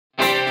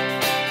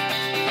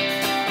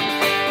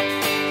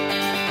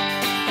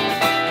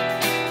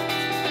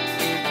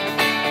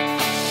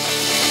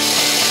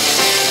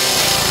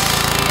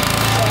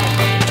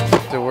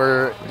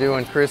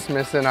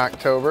Christmas in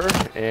October,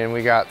 and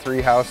we got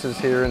 3 houses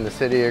here in the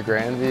city of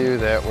Grandview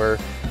that we're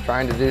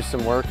trying to do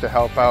some work to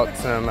help out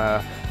some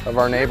of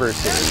our neighbors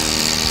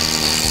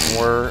here.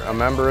 We're a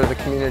member of the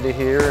community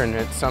here, and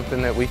it's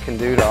something that we can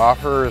do to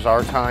offer as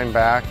our time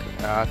back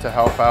to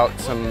help out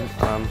some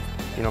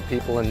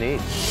people in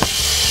need.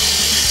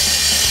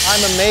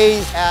 I'm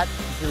amazed at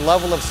the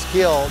level of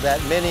skill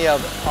that many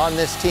on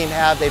this team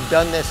have. They've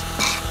done this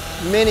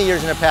many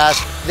years in the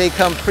past. They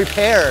come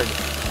prepared.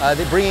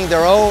 They're bringing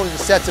their own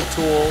sets of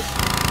tools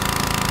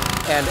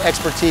and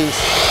expertise.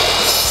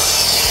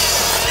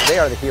 They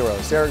are the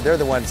heroes. They're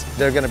the ones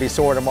that are going to be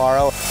sore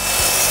tomorrow.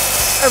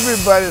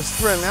 Everybody's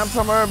friendly. I'm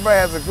talking about everybody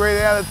has a great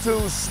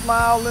attitude,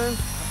 smiling,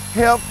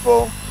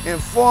 helpful,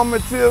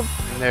 informative.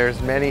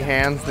 There's many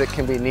hands that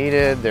can be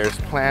needed. There's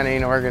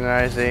planning,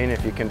 organizing.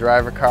 If you can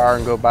drive a car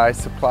and go buy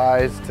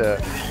supplies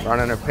to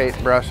running a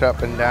paintbrush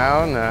up and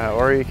down,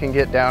 or you can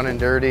get down and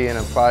dirty and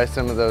apply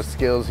some of those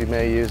skills you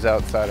may use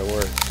outside of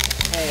work.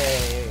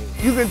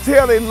 You can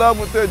tell they love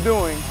what they're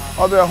doing,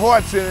 or their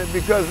heart's in it,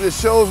 because it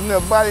shows in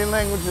their body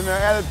language and their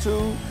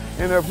attitude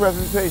and their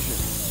presentation.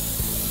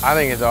 I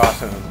think it's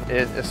awesome,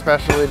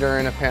 especially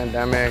during a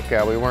pandemic.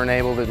 We weren't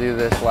able to do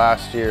this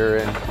last year,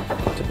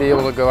 and to be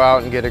able to go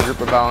out and get a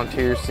group of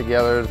volunteers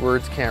together,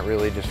 words can't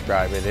really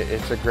describe it.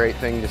 It's a great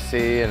thing to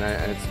see, and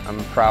I'm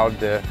proud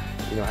to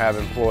have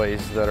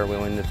employees that are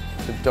willing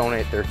to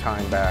donate their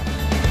time back.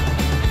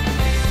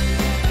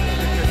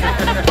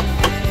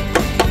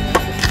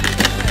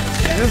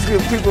 This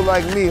gives people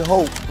like me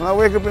hope. When I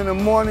wake up in the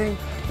morning,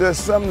 there's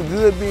something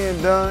good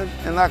being done,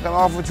 and I can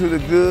offer to the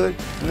good,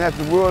 and that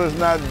the world is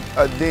not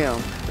dim.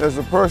 There's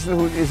a person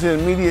who is in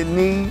immediate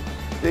need.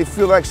 They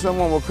feel like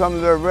someone will come to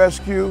their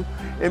rescue.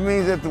 It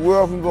means that the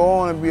world can go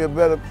on and be a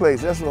better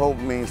place. That's what hope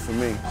means for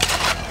me.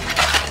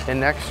 And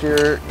next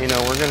year, we're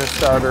going to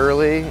start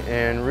early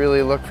and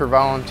really look for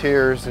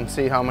volunteers and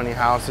see how many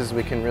houses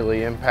we can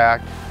really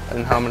impact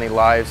and how many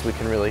lives we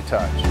can really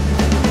touch.